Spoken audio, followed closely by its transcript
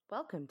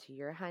Welcome to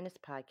Your Highness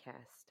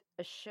Podcast,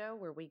 a show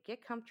where we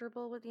get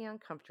comfortable with the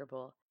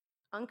uncomfortable,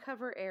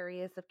 uncover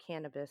areas of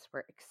cannabis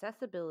where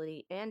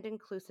accessibility and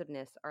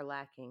inclusiveness are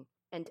lacking,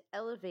 and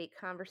elevate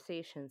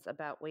conversations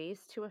about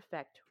ways to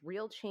affect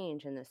real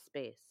change in this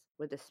space,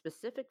 with a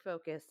specific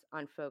focus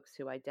on folks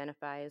who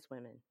identify as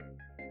women.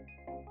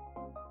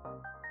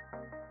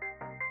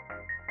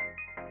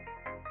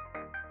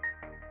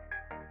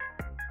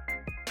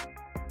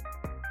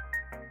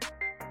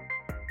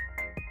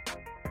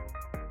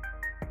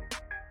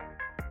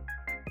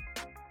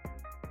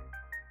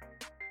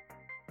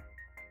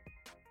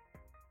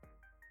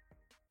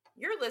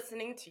 You're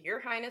listening to Your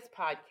Highness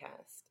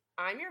Podcast.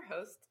 I'm your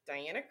host,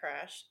 Diana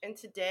Crash, and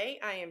today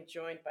I am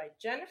joined by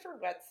Jennifer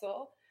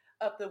Wetzel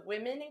of the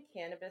Women in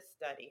Cannabis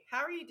Study.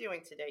 How are you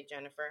doing today,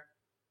 Jennifer?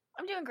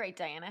 I'm doing great,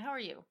 Diana. How are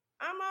you?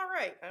 I'm all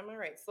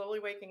right. Slowly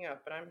waking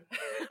up, but I'm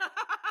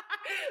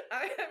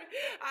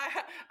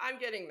I'm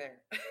getting there.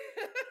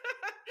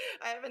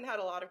 I haven't had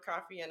a lot of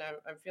coffee, and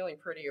I'm feeling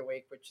pretty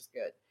awake, which is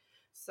good.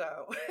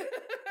 So,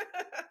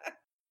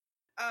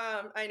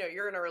 I know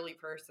you're an early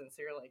person, so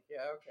you're like,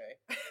 yeah,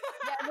 okay.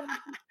 Yeah, I've been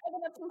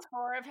up since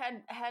 4. I've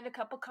had a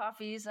couple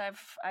coffees.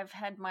 I've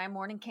had my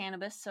morning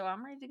cannabis, so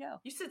I'm ready to go.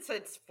 You said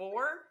it's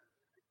 4?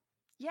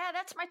 Yeah,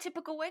 that's my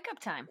typical wake up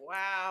time.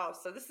 Wow.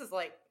 So this is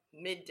like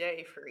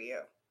midday for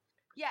you.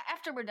 Yeah,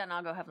 after we're done,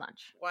 I'll go have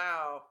lunch.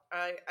 Wow.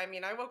 I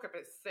mean, I woke up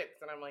at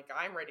 6 and I'm like,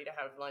 I'm ready to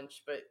have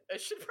lunch, but I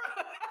should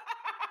probably...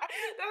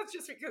 That's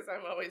just because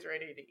I'm always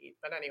ready to eat.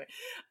 But anyway,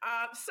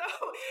 so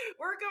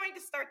we're going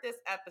to start this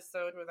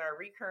episode with our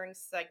recurring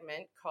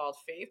segment called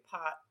Fave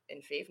Pot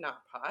and Fave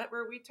Not Pot,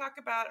 where we talk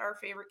about our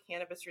favorite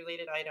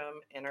cannabis-related item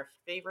and our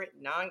favorite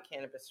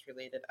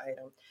non-cannabis-related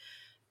item.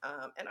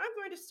 And I'm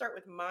going to start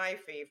with my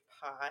Fave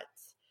Pot.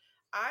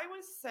 I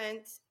was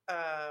sent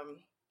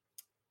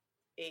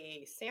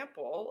a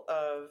sample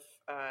of,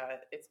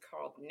 it's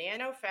called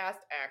Nano Fast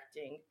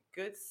Acting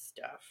Good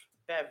Stuff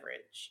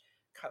Beverage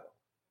Co.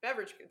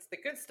 It's the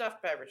Good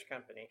Stuff Beverage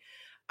Company.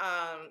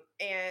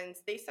 And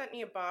they sent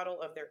me a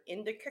bottle of their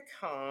Indica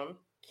Calm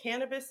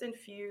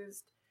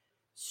cannabis-infused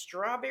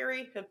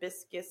strawberry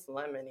hibiscus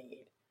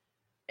lemonade.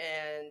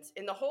 And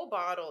in the whole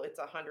bottle, it's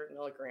 100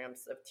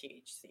 milligrams of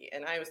THC.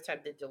 And I was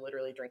tempted to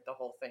literally drink the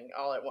whole thing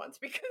all at once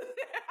because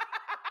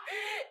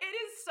it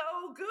is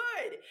so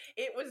good.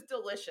 It was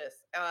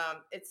delicious.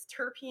 It's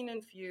terpene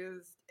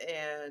infused,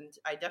 and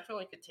I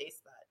definitely could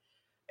taste that.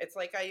 It's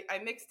like I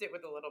mixed it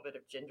with a little bit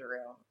of ginger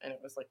ale, and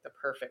it was like the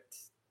perfect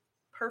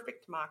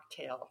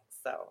mocktail.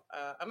 So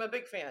I'm a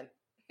big fan.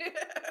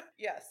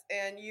 Yes,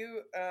 and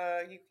you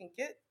can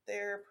get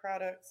their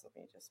products.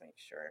 Let me just make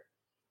sure.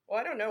 Well,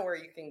 I don't know where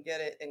you can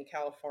get it in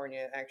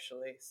California,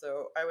 actually.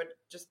 So I would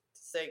just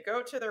say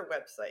go to their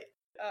website,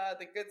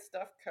 The Good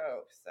Stuff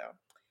Co. So,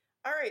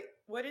 all right,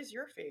 what is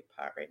your fave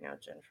pot right now,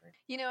 Jennifer?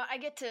 You know, I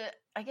get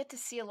to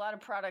see a lot of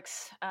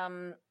products,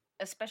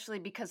 especially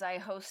because I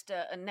host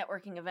a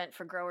networking event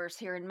for growers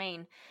here in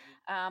Maine.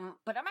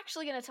 But I'm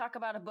actually going to talk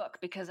about a book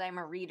because I'm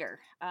a reader.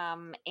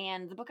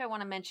 And the book I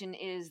want to mention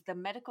is The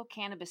Medical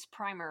Cannabis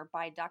Primer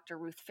by Dr.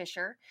 Ruth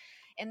Fisher.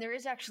 And there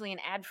is actually an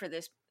ad for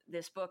this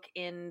book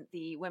in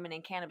the Women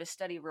in Cannabis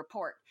Study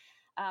report.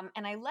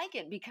 And I like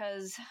it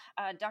because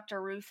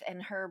Dr. Ruth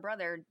and her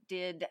brother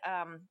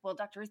Dr.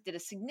 Ruth did a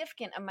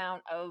significant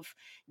amount of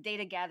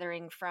data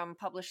gathering from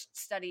published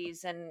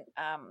studies and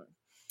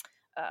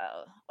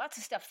lots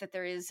of stuff that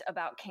there is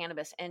about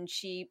cannabis. And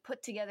she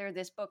put together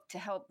this book to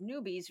help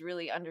newbies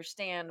really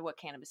understand what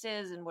cannabis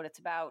is and what it's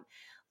about.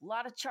 A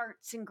lot of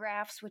charts and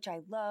graphs, which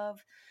I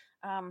love.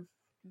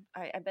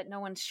 I bet no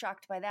one's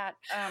shocked by that.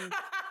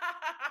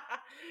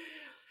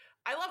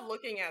 I love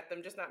looking at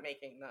them, just not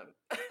making them.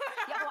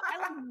 Yeah, well, I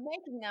love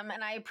making them,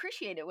 and I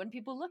appreciate it when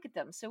people look at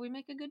them. So we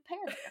make a good pair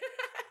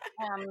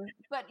there.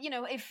 But, you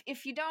know,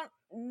 if you don't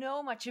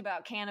know much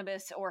about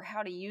cannabis or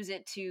how to use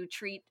it to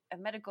treat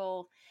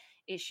medical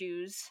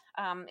issues,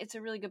 it's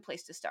a really good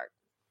place to start.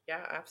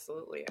 Yeah,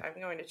 absolutely.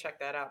 I'm going to check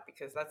that out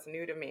because that's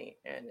new to me,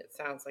 and it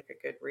sounds like a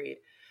good read.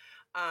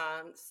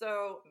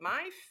 So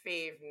my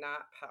fave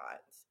not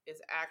pot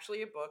is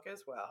actually a book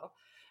as well.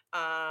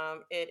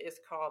 It is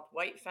called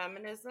White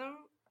Feminism,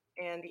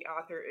 and the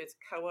author is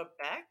Koa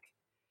Beck,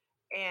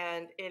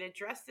 and it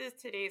addresses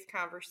today's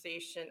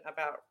conversation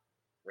about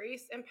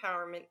race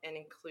empowerment and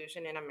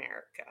inclusion in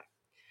America.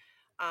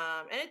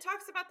 And it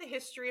talks about the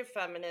history of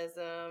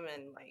feminism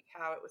and like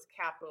how it was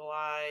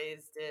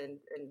capitalized and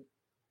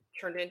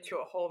turned into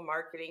a whole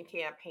marketing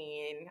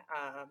campaign.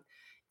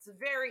 It's a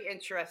very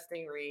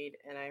interesting read,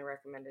 and I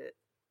recommend it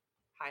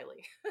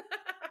highly.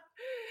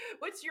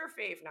 What's your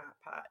fave not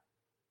pot?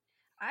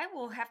 I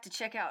will have to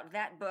check out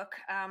that book,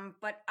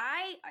 but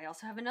I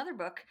also have another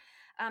book,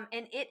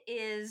 and it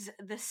is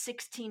the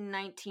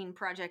 1619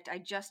 Project. I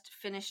just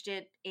finished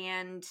it,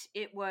 and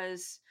it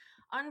was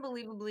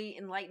unbelievably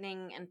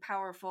enlightening and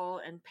powerful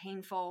and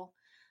painful.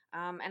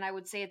 And I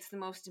would say it's the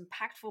most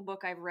impactful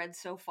book I've read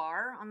so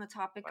far on the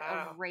topic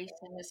of race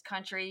in this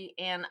country.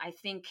 And I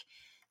think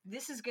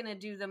this is going to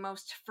do the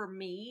most for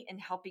me in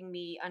helping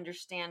me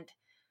understand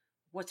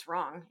what's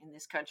wrong in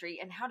this country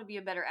and how to be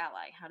a better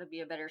ally, how to be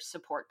a better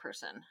support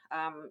person.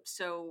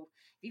 So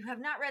if you have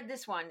not read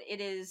this one, it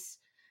is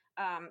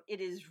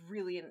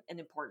really an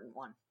important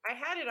one. I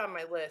had it on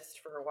my list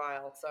for a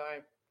while, so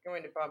I'm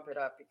going to bump it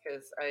up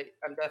because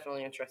I'm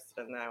definitely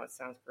interested in that. It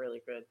sounds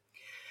really good.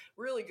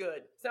 Really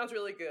good. Sounds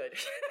really good.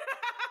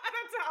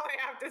 That's all I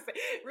have to say.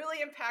 Really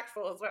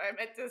impactful is what I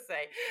meant to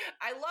say.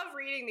 I love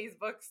reading these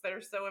books that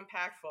are so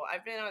impactful.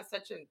 I've been on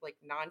such a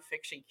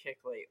nonfiction kick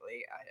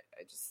lately.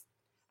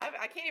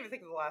 I can't even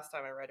think of the last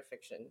time I read a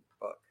fiction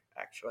book,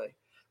 actually,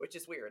 which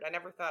is weird. I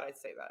never thought I'd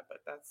say that, but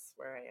that's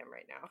where I am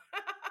right now.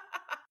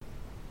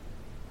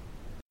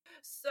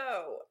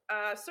 So,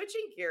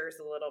 switching gears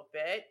a little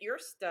bit, your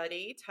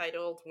study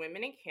titled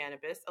Women in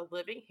Cannabis, A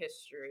Living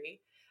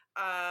History.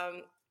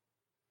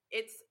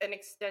 It's an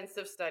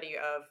extensive study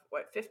of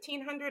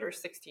 1,500 or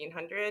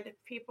 1,600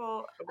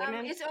 people,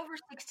 women? It's over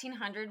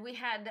 1,600. We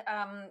had,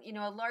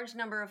 a large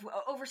number of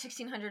over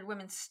 1,600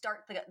 women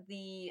start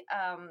the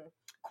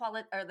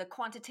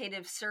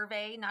quantitative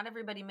survey. Not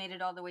everybody made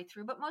it all the way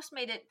through, but most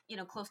made it,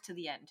 close to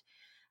the end.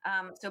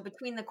 So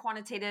between the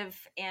quantitative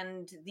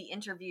and the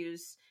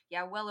interviews,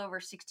 well over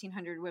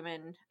 1,600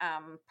 women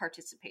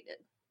participated.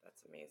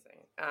 That's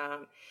amazing.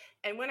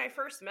 And when I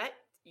first met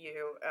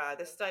you,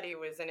 the study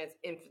was in its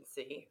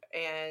infancy,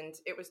 and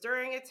it was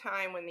during a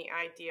time when the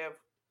idea of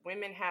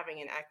women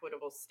having an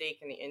equitable stake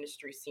in the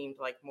industry seemed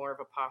like more of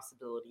a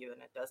possibility than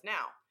it does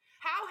now.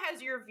 How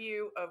has your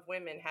view of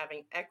women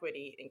having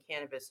equity in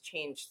cannabis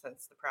changed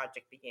since the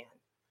project began?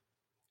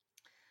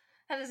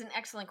 That is an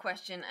excellent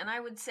question. And I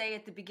would say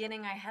at the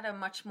beginning, I had a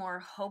much more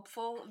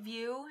hopeful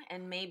view,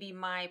 and maybe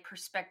my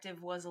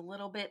perspective was a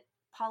little bit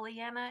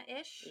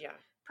Pollyanna-ish,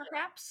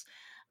 perhaps.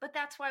 But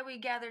that's why we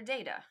gather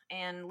data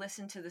and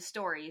listen to the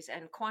stories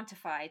and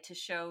quantify to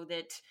show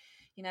that,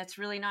 it's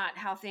really not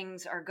how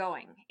things are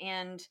going.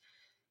 And,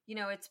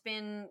 it's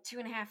been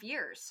 2.5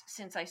 years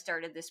since I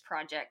started this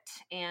project,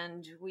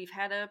 and we've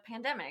had a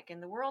pandemic,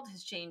 and the world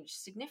has changed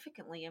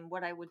significantly. And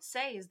what I would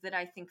say is that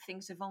I think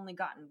things have only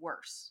gotten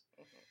worse.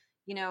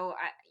 Mm-hmm.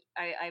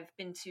 I've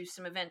been to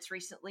some events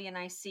recently, and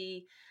I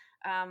see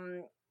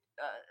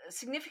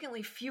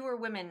significantly fewer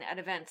women at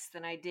events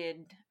than I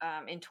did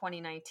in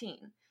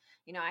 2019.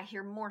 I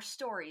hear more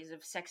stories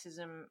of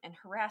sexism and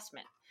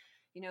harassment.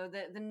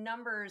 The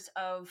numbers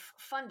of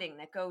funding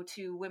that go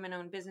to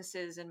women-owned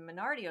businesses and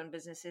minority-owned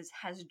businesses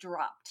has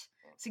dropped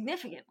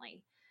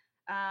significantly.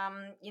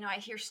 I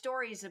hear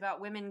stories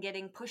about women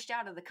getting pushed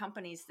out of the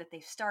companies that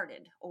they've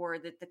started, or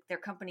that their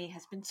company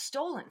has been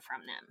stolen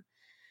from them.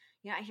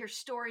 I hear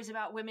stories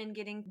about women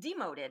getting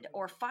demoted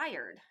or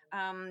fired,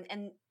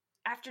 and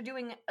after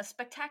doing a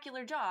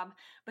spectacular job,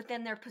 but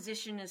then their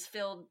position is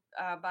filled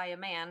by a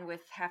man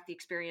with half the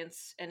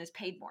experience and is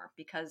paid more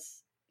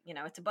because,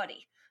 it's a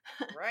buddy.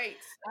 Right.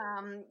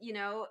 And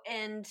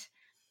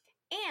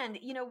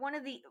one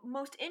of the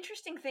most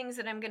interesting things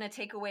that I'm going to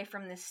take away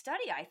from this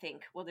study, I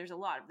think, well, there's a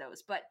lot of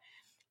those, but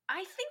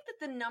I think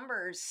that the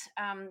numbers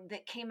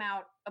that came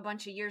out a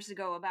bunch of years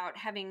ago about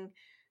having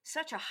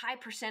such a high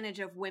percentage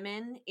of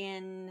women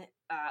in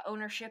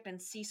ownership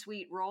and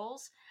C-suite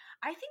roles,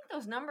 I think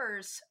those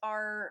numbers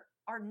are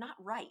not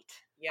right,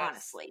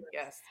 honestly.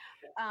 Yes.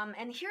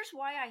 And here's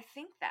why I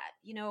think that.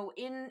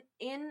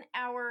 In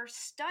our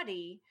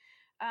study,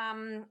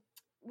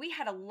 we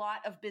had a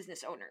lot of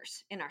business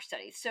owners in our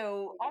study.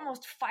 So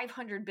almost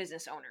 500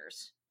 business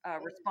owners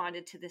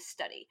responded to this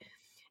study.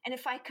 And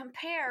if I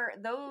compare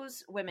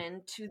those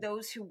women to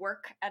those who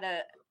work at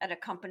a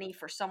company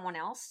for someone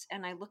else,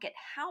 and I look at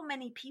how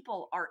many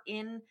people are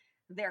in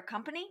their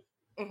company,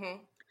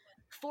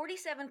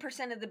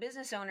 47% of the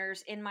business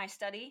owners in my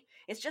study,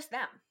 it's just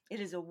them. It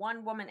is a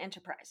one-woman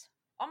enterprise,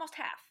 almost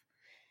half.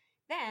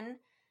 Then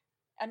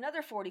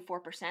another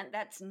 44%,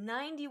 that's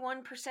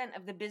 91%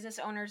 of the business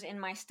owners in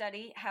my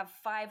study have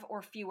 5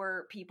 or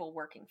fewer people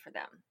working for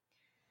them.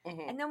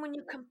 Mm-hmm. And then when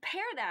you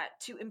compare that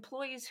to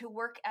employees who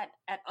work at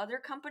other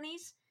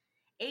companies,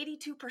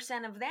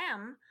 82% of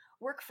them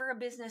work for a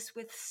business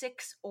with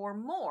 6 or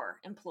more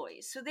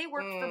employees. So they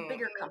work for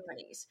bigger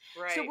companies.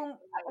 Right. So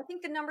I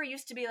think the number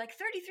used to be like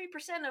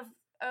 33%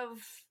 of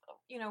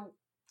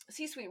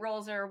C-suite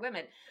roles are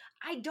women.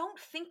 I don't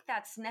think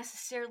that's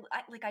necessarily,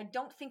 I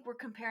don't think we're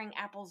comparing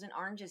apples and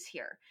oranges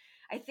here.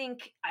 I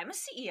think I'm a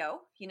CEO,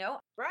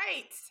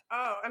 Right.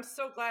 Oh, I'm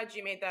so glad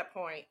you made that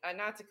point.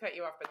 Not to cut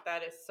you off, but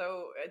that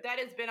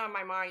has been on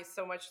my mind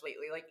so much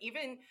lately. Like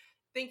even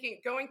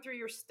going through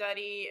your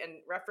study and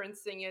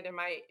referencing it in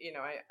my,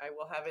 I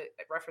will have it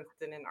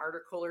referenced in an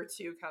article or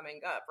two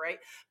coming up. Right.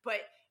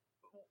 But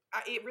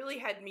it really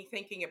had me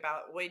thinking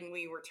about when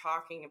we were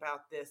talking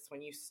about this,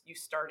 when you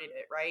started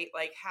it, right?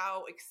 Like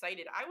how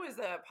excited I was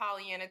a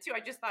Pollyanna too. I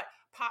just thought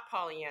pop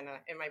Pollyanna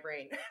in my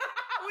brain.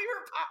 We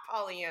were pop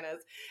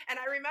Pollyannas. And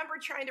I remember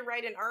trying to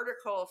write an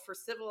article for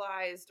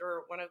Civilized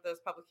or one of those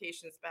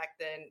publications back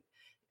then.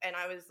 And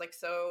I was like,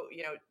 so,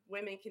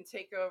 women can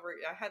take over.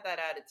 I had that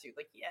attitude,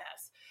 like,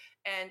 yes.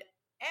 And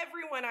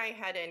everyone I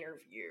had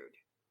interviewed,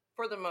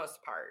 for the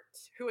most part,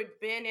 who had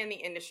been in the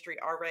industry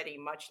already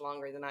much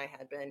longer than I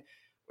had been,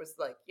 was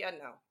like, yeah,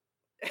 no.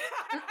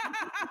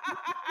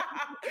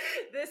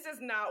 This is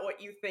not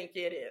what you think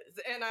it is.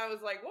 And I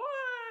was like, what?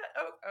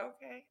 Oh,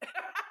 okay.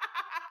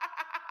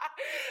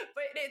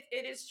 But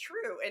it is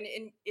true.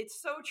 And it's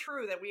so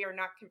true that we are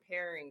not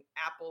comparing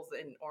apples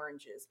and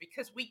oranges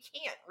because we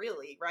can't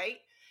really, right?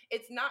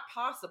 It's not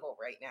possible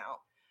right now.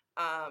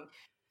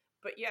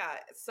 But yeah,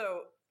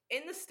 so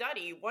in the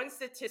study, one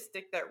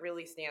statistic that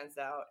really stands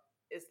out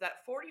is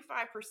that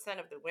 45%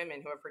 of the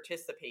women who have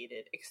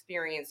participated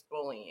experienced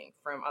bullying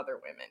from other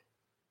women.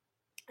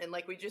 And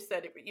like we just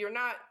said, you're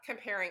not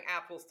comparing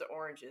apples to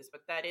oranges,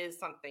 but that is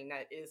something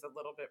that is a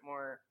little bit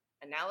more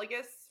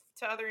analogous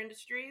to other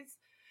industries.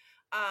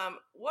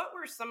 What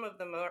were some of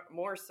the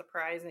more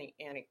surprising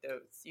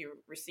anecdotes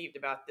you received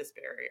about this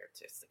barrier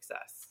to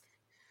success?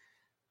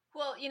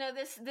 Well,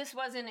 this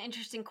was an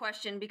interesting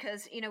question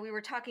because, we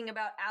were talking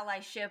about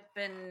allyship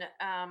and,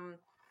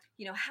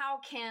 how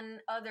can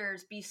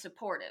others be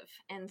supportive?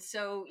 And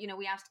so,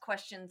 we asked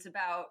questions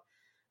about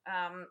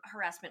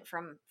harassment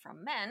from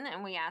men,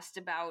 and we asked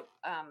about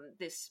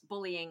this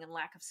bullying and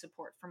lack of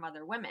support from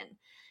other women.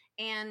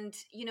 And,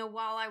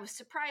 while I was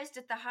surprised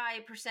at the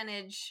high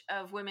percentage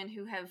of women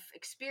who have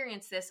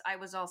experienced this, I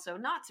was also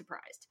not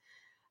surprised.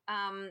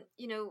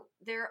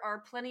 There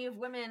are plenty of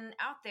women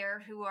out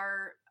there who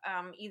are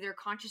either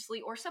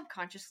consciously or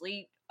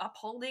subconsciously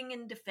upholding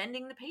and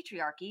defending the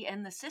patriarchy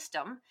and the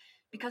system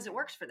because it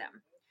works for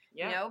them.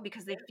 Yeah.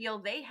 Because they feel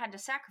they had to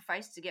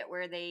sacrifice to get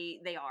where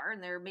they are,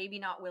 and they're maybe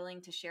not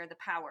willing to share the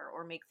power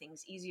or make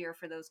things easier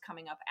for those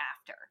coming up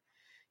after.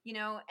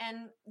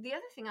 And the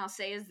other thing I'll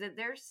say is that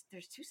there's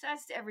two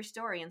sides to every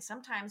story, and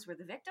sometimes we're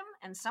the victim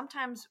and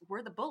sometimes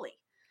we're the bully.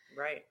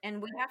 Right.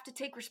 And we have to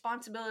take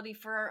responsibility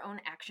for our own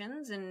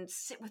actions and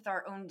sit with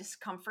our own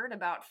discomfort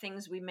about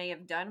things we may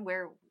have done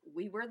where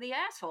we were the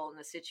asshole in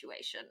the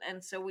situation.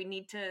 And so we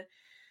need to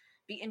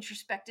be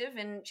introspective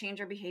and change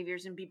our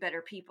behaviors and be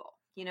better people,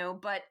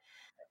 but,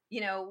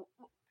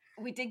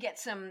 we did get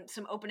some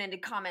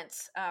open-ended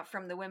comments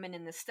from the women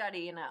in the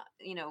study. And,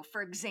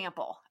 for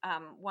example,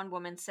 one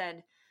woman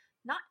said,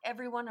 "Not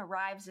everyone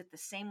arrives at the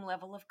same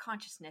level of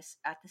consciousness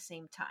at the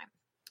same time.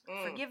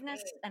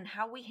 Forgiveness and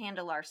how we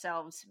handle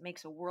ourselves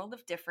makes a world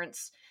of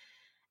difference,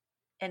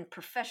 and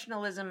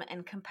professionalism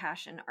and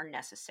compassion are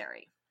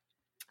necessary."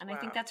 And wow. I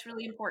think that's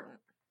really important.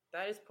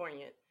 That is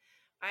poignant.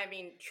 I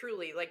mean,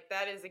 truly, like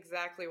that is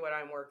exactly what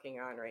I'm working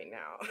on right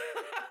now.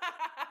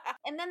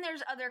 And then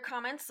there's other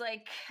comments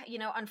like,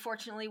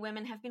 unfortunately,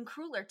 women have been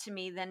crueler to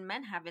me than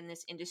men have in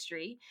this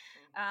industry,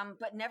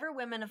 but never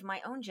women of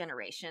my own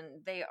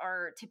generation. They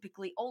are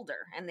typically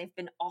older and they've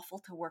been awful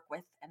to work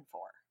with and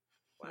for.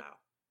 Wow.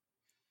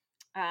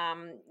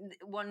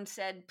 One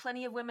said,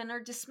 "Plenty of women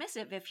are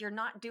dismissive if you're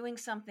not doing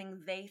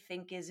something they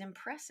think is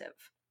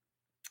impressive."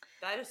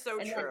 That is so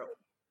true.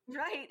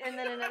 Right. And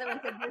then another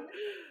one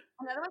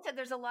said,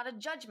 "There's a lot of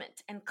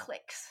judgment and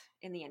cliques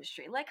in the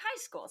industry, like high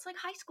school. It's like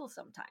high school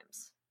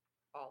sometimes."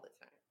 All the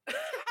time.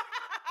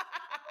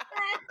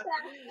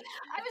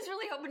 I was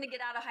really hoping to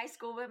get out of high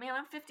school, but man,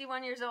 I'm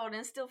 51 years old and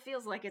it still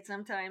feels like it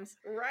sometimes.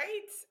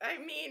 Right? I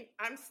mean,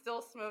 I'm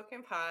still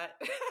smoking pot.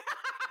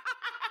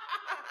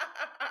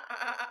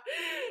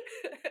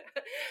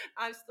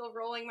 I'm still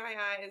rolling my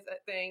eyes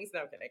at things.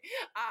 No kidding.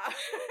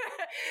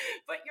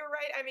 But you're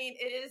right. I mean,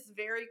 it is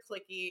very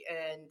cliquey,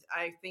 and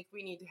I think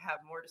we need to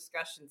have more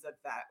discussions of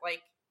that.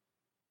 Like,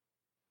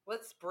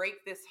 let's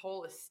break this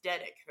whole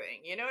aesthetic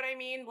thing. You know what I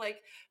mean?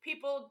 Like,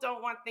 people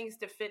don't want things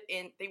to fit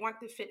in. They want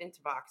to fit into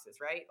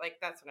boxes, right? Like,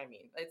 that's what I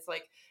mean. It's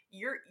like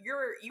you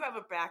have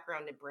a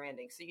background in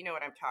branding, so you know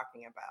what I'm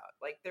talking about.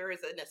 Like, there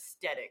is an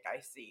aesthetic I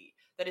see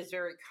that is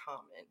very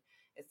common.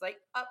 It's like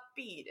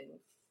upbeat and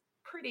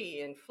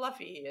pretty and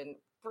fluffy and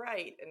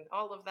bright and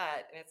all of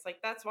that. And it's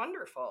like, that's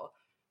wonderful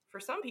for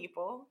some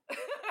people.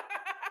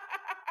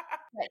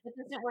 Right. It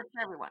doesn't work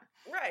for everyone.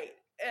 Right.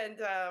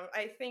 And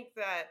I think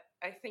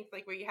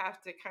like we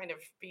have to kind of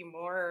be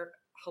more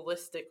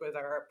holistic with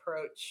our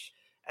approach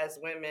as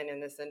women in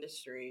this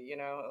industry,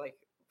 like,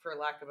 for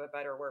lack of a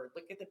better word,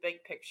 look at the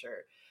big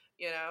picture,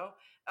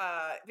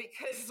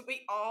 because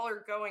we all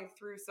are going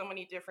through so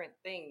many different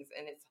things,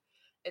 and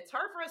it's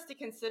hard for us to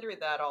consider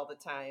that all the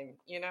time,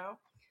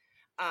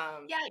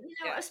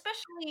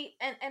 especially,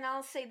 and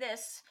I'll say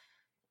this,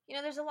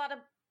 there's a lot of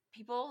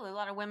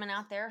women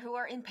out there who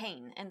are in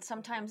pain, and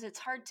sometimes it's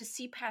hard to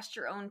see past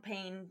your own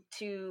pain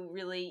to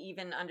really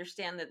even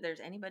understand that there's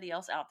anybody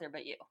else out there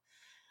but you.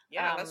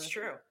 Yeah, that's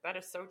true. That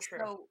is so true.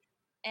 So,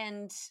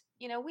 and,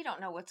 we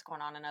don't know what's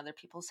going on in other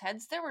people's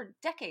heads. There were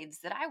decades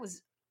that I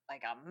was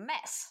like a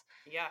mess.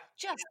 Yeah.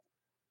 Just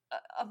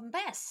a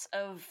mess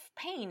of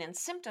pain and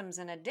symptoms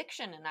and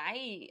addiction. And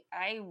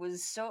I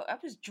was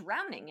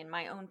drowning in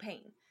my own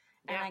pain,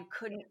 and I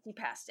couldn't see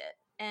past it.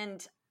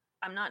 And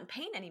I'm not in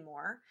pain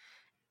anymore.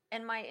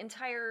 And my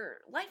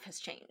entire life has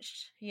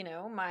changed.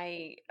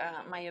 My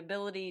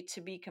ability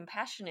to be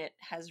compassionate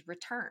has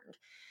returned.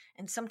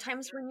 And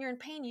sometimes when you're in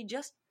pain, you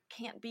just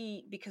can't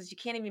be, because you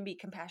can't even be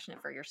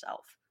compassionate for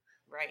yourself.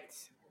 Right.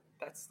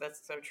 That's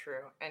so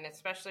true. And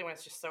especially when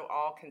it's just so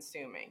all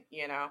consuming,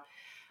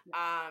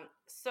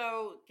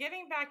 So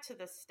getting back to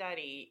the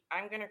study,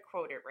 I'm going to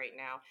quote it right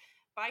now.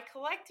 By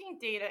collecting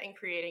data and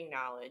creating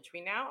knowledge,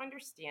 we now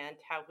understand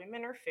how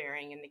women are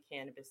faring in the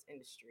cannabis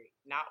industry.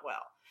 Not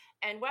well.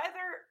 And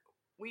whether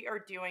we are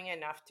doing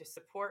enough to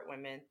support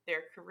women,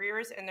 their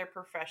careers, and their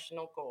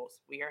professional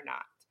goals. We are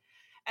not.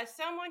 As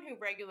someone who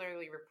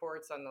regularly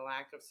reports on the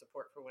lack of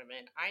support for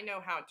women, I know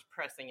how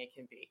depressing it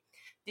can be.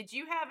 Did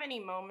you have any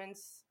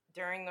moments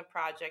during the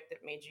project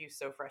that made you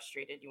so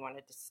frustrated you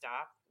wanted to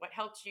stop? What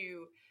helped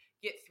you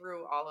get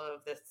through all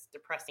of this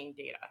depressing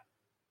data?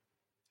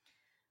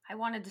 I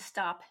wanted to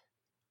stop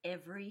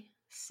every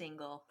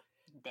single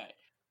day.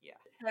 Yeah.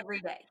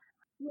 Every day.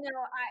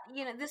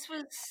 This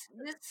was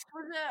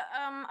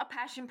a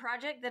passion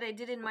project that I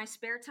did in my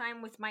spare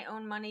time with my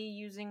own money,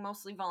 using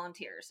mostly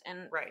volunteers.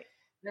 And Right.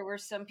 there were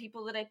some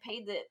people that I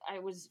paid that I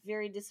was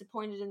very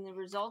disappointed in the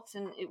results,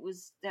 and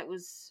that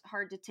was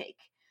hard to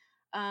take.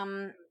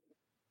 And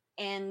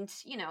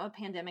a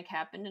pandemic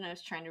happened, and I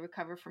was trying to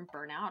recover from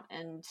burnout,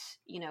 and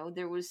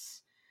there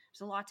was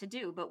a lot to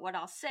do. But what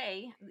I'll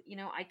say,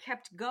 I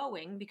kept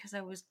going because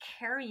I was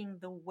carrying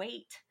the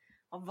weight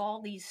of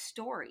all these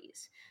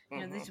stories.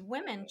 These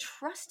women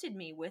trusted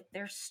me with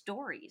their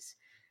stories,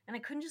 and I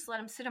couldn't just let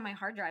them sit on my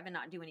hard drive and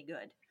not do any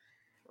good.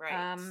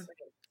 Right.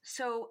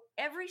 So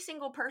every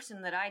single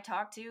person that I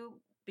talked to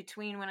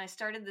between when I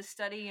started the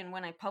study and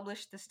when I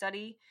published the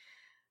study,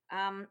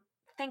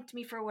 thanked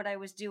me for what I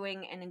was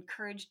doing and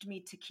encouraged me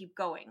to keep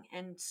going.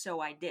 And so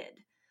I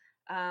did.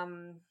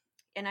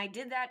 And I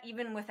did that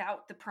even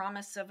without the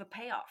promise of a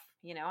payoff.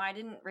 I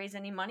didn't raise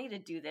any money to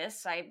do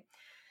this. I'm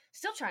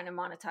still trying to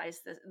monetize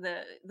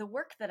the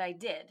work that I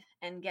did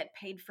and get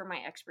paid for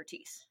my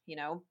expertise,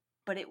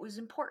 but it was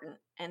important.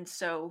 And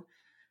so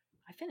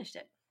I finished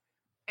it.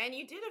 And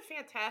you did a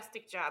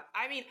fantastic job.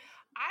 I mean,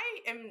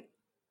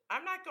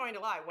 I'm not going to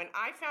lie. When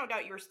I found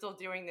out you were still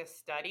doing this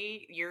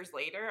study years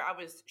later, I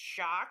was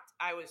shocked.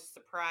 I was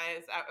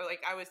surprised.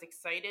 I was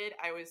excited.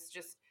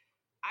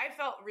 I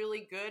felt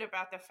really good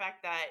about the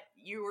fact that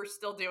you were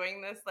still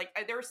doing this.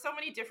 There were so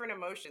many different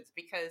emotions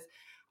because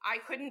I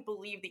couldn't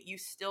believe that you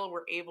still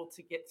were able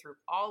to get through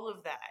all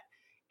of that.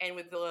 And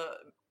with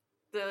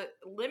the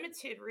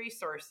limited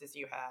resources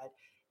you had,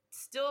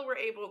 still were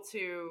able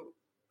to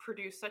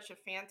produce such a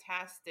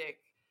fantastic,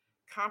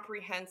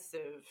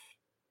 comprehensive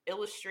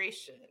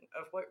illustration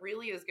of what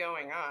really is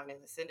going on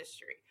in this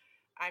industry.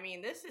 I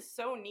mean, this is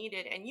so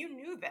needed, and you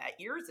knew that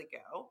years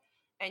ago,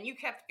 and you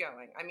kept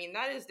going. I mean,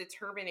 that is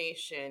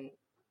determination,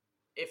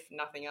 if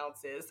nothing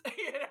else is.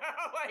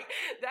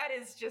 That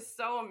is just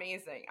so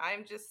amazing.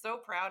 I'm just so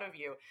proud of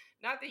you.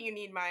 Not that you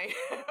need my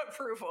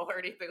approval or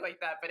anything like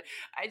that, but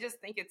I just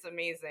think it's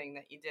amazing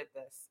that you did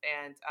this.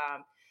 And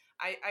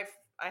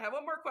I have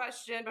one more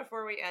question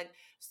before we end.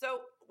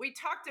 So we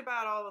talked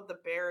about all of the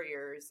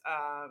barriers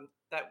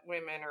that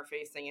women are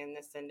facing in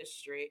this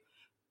industry.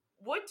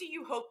 What do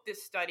you hope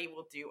this study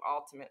will do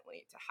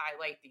ultimately to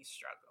highlight these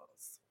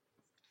struggles?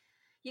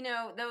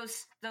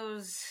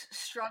 Those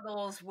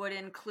struggles would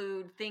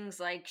include things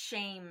like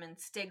shame and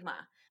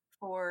stigma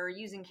for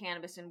using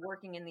cannabis and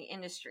working in the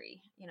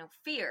industry,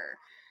 fear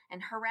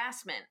and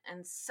harassment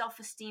and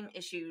self-esteem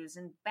issues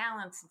and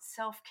balance and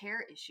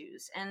self-care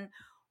issues. And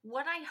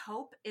what I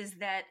hope is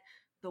that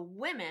the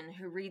women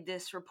who read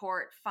this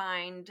report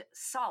find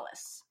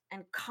solace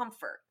and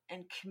comfort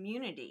and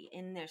community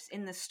in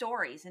the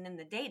stories and in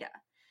the data,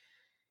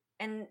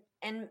 and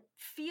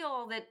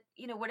feel that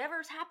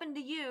whatever's happened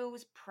to you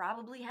has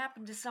probably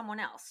happened to someone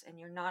else, and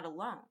you're not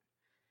alone.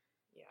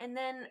 Yeah. And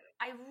then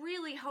I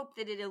really hope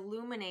that it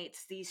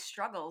illuminates these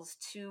struggles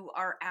to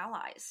our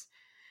allies,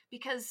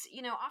 because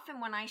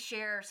often when I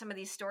share some of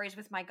these stories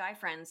with my guy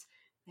friends,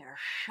 they're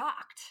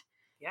shocked.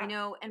 Yeah.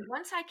 And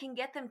once I can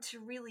get them to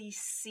really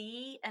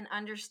see and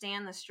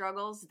understand the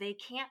struggles, they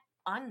can't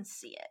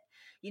unsee it.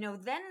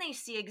 Then they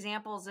see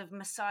examples of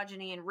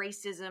misogyny and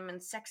racism and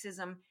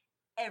sexism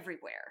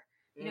everywhere.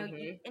 And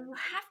you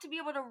have to be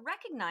able to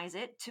recognize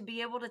it to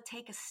be able to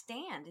take a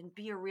stand and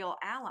be a real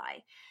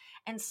ally.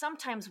 And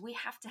sometimes we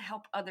have to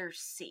help others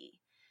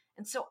see.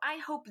 And so I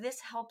hope this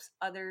helps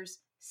others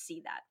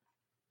see that.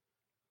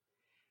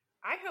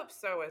 I hope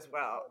so as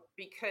well,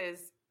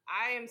 because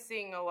I am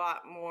seeing a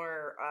lot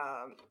more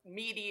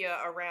media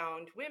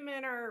around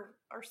women are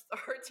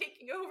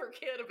taking over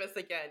cannabis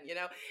again.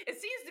 It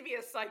seems to be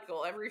a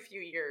cycle every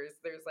few years.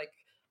 There's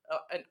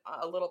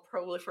a little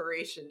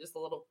proliferation, just a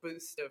little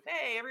boost of,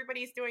 hey,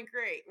 everybody's doing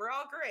great. We're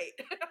all great.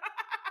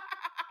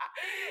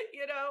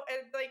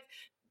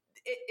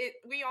 And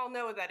we all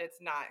know that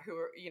it's not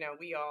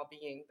we all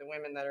being the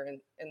women that are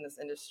in this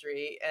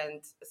industry,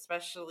 and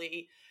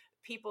especially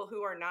people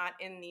who are not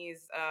in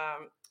these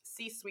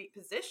C-suite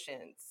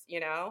positions,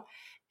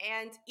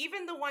 and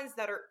even the ones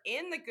that are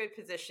in the good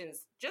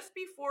positions. Just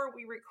before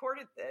we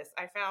recorded this,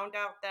 I found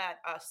out that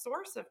a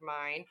source of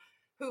mine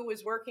who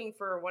was working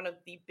for one of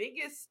the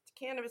biggest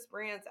cannabis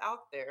brands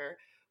out there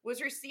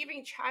was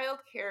receiving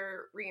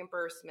childcare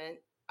reimbursement.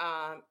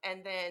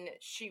 And then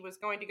she was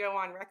going to go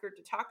on record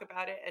to talk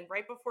about it. And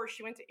right before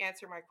she went to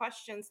answer my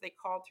questions, they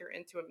called her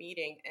into a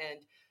meeting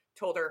and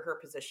told her her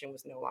position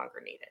was no longer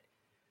needed.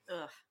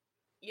 Ugh.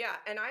 Yeah,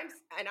 and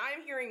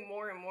I'm hearing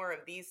more and more of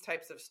these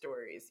types of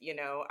stories, you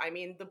know. I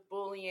mean, the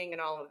bullying and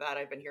all of that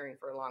I've been hearing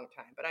for a long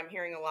time, but I'm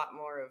hearing a lot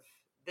more of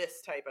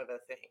this type of a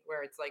thing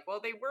where it's like,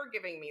 well, they were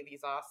giving me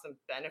these awesome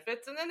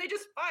benefits and then they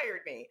just fired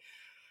me,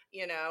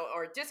 you know,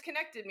 or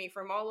disconnected me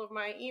from all of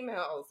my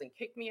emails and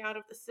kicked me out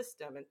of the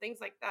system and things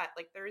like that.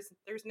 Like there's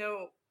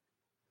no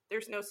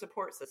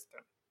support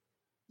system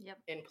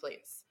in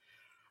place.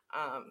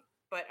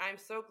 But I'm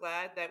so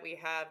glad that we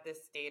have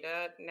this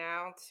data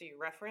now to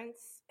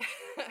reference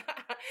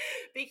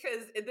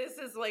because this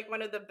is like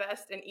one of the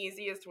best and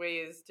easiest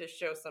ways to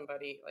show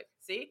somebody like,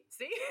 see?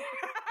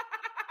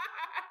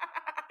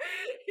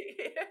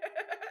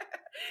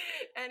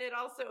 And it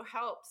also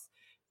helps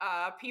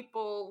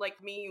people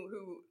like me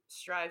who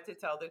strive to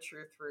tell the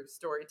truth through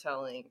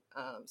storytelling.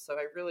 So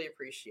I really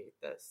appreciate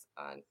this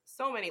on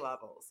so many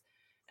levels,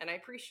 and I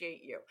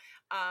appreciate you.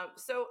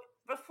 So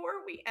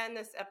before we end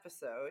this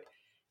episode,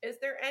 is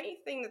there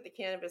anything that the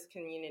cannabis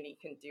community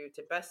can do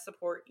to best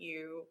support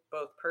you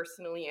both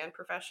personally and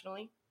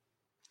professionally?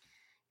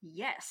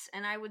 Yes,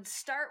 and I would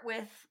start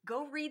with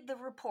go read the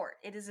report.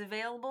 It is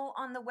available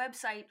on the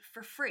website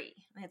for free.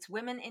 It's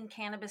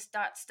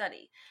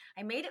womenincannabis.study.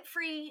 I made it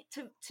free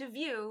to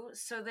view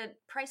so that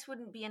price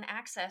wouldn't be an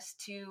access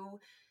to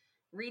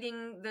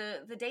reading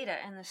the data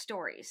and the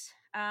stories.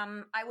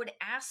 I would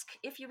ask,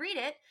 if you read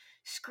it,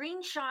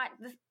 screenshot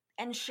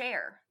and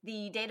share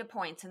the data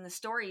points and the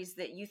stories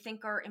that you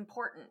think are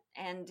important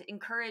and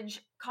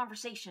encourage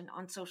conversation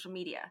on social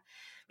media.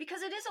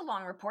 Because it is a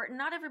long report and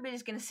not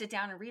everybody's going to sit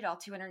down and read all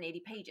 280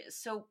 pages.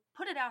 So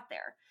put it out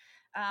there.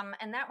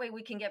 And that way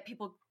we can get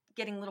people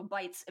getting little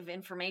bites of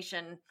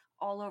information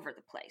all over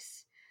the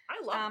place.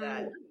 I love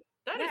that.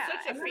 That is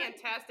such a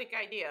fantastic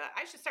idea.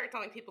 I should start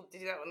telling people to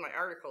do that with my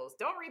articles.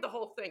 Don't read the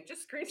whole thing.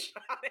 Just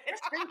screenshot it.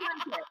 Exactly.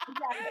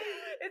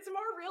 It's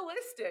more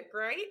realistic,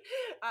 right?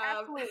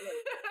 Absolutely.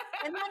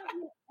 And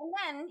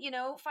then, you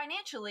know,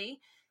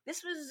 financially,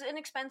 this was an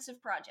expensive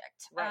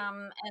project.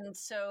 Right. And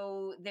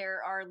so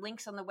there are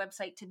links on the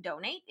website to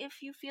donate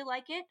if you feel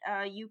like it.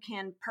 You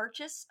can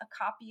purchase a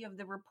copy of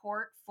the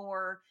report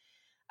for,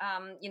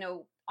 you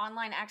know,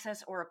 online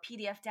access or a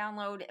PDF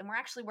download. And we're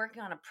actually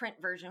working on a print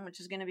version, which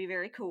is going to be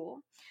very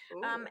cool.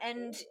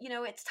 And, you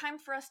know, it's time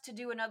for us to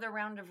do another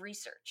round of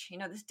research. You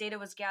know, this data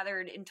was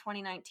gathered in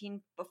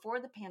 2019 before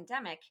the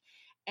pandemic.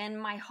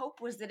 And my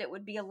hope was that it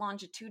would be a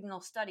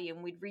longitudinal study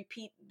and we'd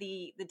repeat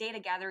the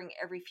data gathering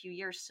every few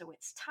years. So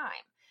it's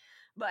time.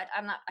 But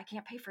I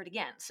can't pay for it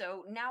again.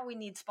 So now we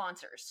need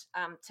sponsors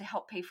to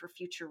help pay for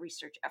future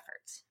research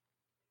efforts.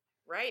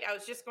 Right. I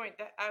was going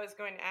to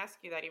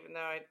ask you that, even though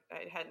I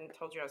hadn't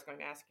told you I was going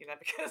to ask you that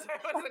because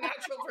that was the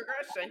natural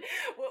progression.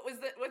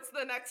 What's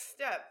the next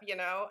step, you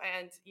know?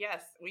 And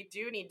yes, we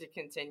do need to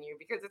continue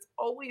because it's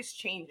always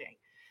changing.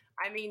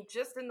 I mean,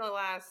 just in the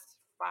last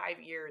 5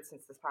 years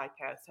since this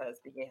podcast has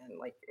began,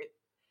 like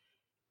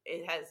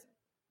it has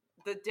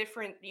the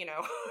different, you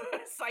know,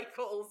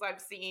 cycles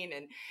I've seen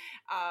and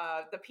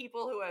the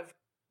people who have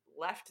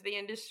left the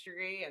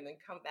industry and then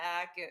come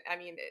back. I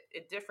mean,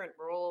 different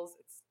roles.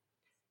 It's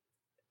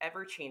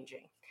ever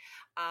changing.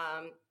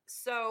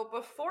 So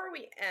before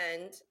we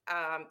end,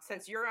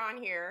 since you're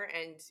on here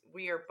and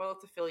we are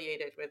both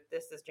affiliated with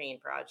This Is Jane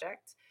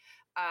Project,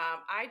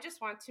 I just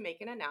want to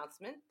make an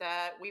announcement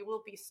that we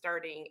will be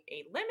starting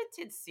a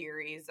limited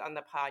series on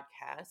the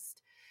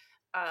podcast,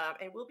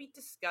 and we'll be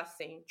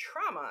discussing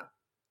trauma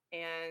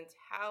and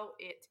how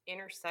it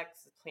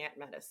intersects with plant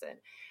medicine.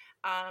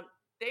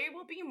 They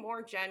will be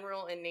more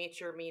general in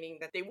nature, meaning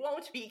that they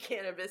won't be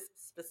cannabis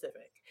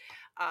specific.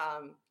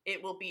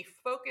 It will be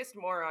focused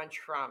more on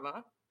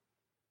trauma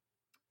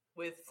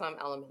with some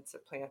elements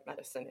of plant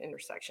medicine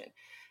intersection.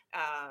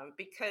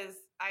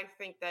 Because I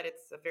think that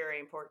it's a very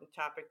important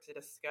topic to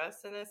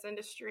discuss in this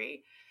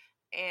industry.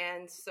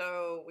 And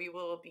so we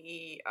will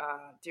be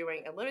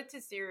doing a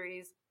limited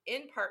series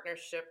in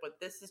partnership with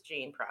This Is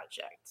Jane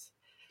Project,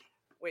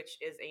 which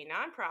is a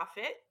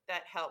nonprofit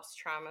that helps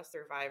trauma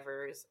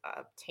survivors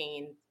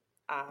obtain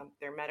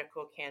their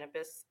medical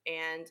cannabis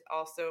and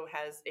also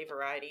has a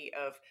variety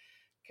of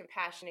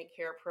compassionate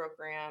care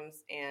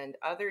programs and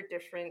other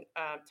different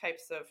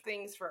types of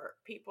things for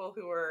people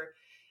who are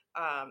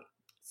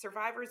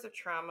survivors of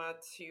trauma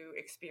to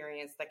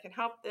experience that can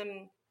help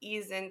them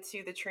ease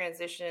into the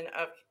transition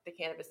of the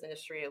cannabis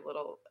industry a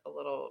little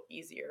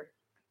easier.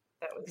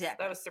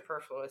 That was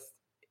superfluous.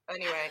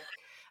 Anyway,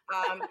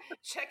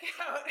 check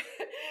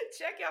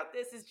out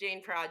This Is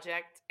Jane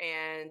Project,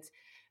 and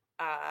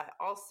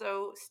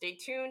also stay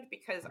tuned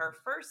because our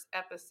first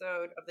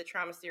episode of the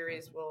trauma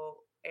series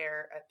will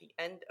air at the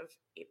end of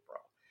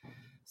April.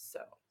 So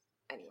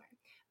anyway,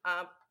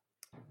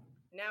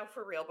 now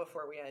for real,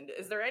 before we end,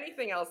 is there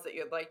anything else that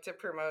you'd like to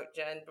promote,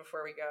 Jen,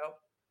 before we go?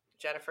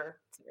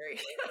 Jennifer, sorry.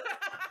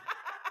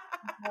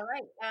 All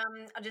right.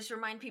 I'll just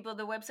remind people of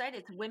the website.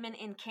 It's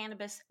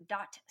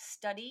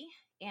womenincannabis.study,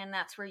 and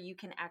that's where you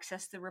can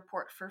access the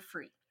report for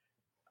free.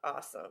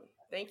 Awesome.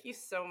 Thank you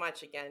so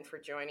much again for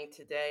joining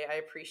today. I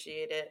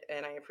appreciate it,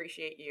 and I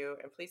appreciate you.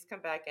 And please come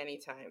back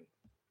anytime.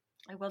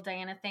 I will,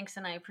 Diana. Thanks,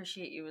 and I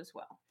appreciate you as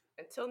well.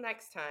 Until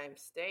next time,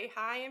 stay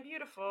high and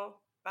beautiful.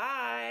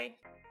 Bye.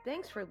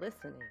 Thanks for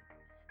listening.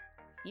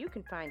 You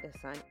can find us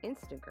on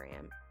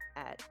Instagram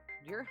at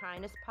Your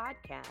Highness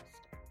Podcast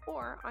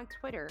or on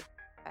Twitter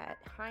at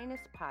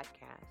Highness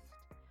Podcast.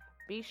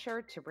 Be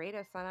sure to rate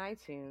us on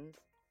iTunes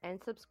and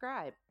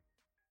subscribe.